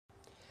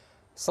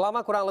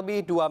Selama kurang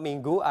lebih 2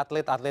 minggu,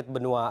 atlet-atlet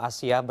benua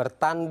Asia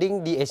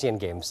bertanding di Asian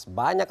Games.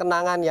 Banyak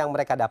kenangan yang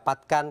mereka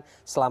dapatkan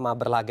selama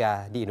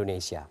berlaga di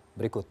Indonesia.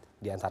 Berikut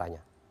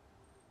diantaranya.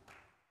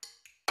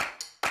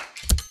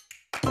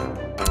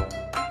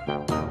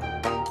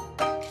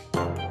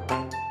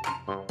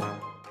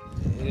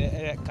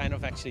 It kind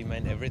of actually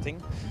meant everything.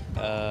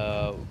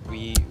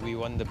 We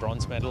won the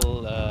bronze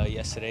medal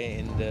yesterday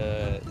in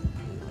the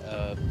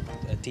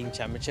team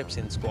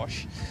championships in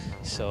squash,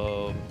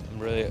 so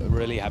I'm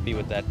really happy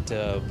with that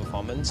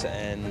performance,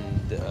 and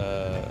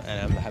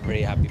I'm very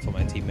happy for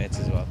my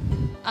teammates as well.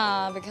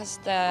 Because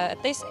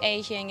this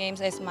Asian Games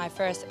is my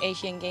first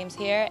Asian Games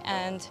here,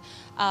 and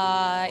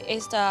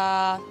it's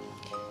the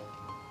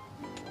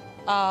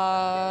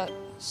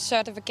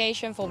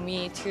certification for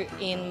me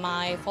in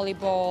my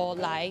volleyball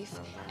life,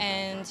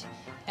 and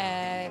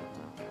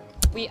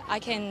I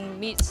can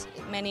meet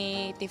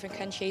many different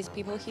countries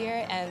people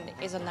here, and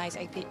it's a nice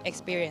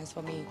experience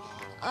for me.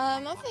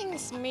 Nothing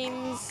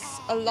means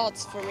a lot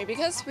for me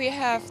because we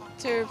have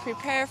to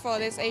prepare for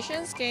this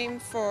Asian game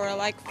for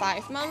like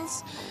 5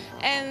 months,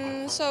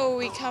 and so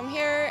we come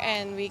here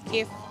and we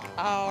give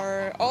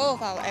all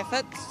of our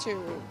efforts to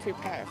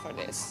prepare for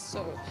this.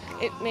 So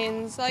it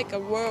means like a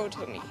world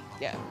to me.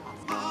 Yeah.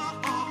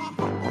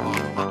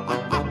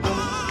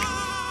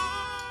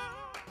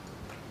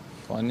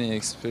 Funny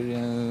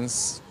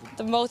experience.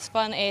 The most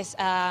fun is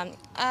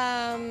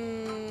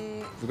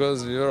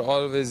Because we were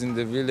always in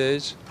the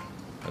village,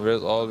 we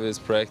were always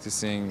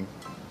practicing,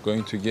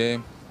 going to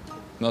game.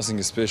 Nothing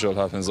special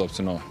happens up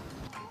to now.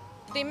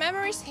 The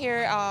memories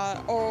here are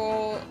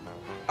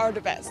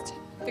the best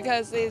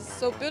because it's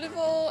so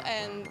beautiful,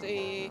 and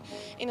the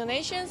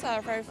Indonesians are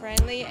very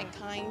friendly and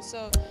kind.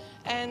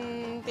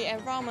 And the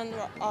environment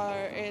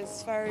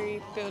is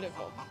very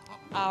beautiful.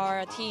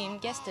 our team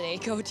yesterday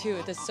go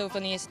to the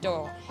souvenir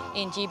store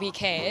in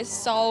GBK.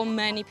 So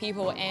many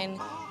people, and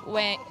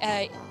when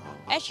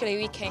actually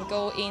we can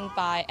go in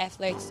by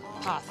athletics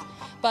path,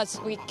 but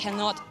we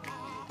cannot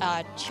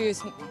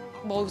choose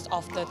most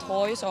of the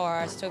toys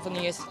or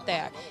souvenirs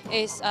there.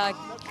 It's a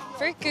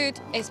very good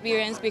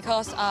experience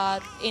because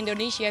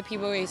Indonesia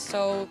people is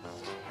so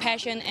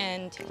passionate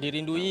and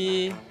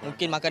dirindui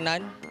mungkin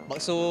makanan,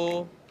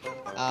 bakso,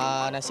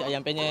 nasi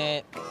ayam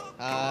penyet,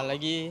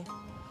 lagi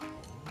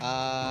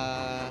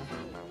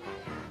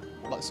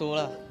bakso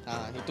lah.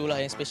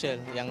 Itulah yang special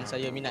yang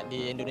saya minat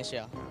di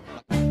Indonesia.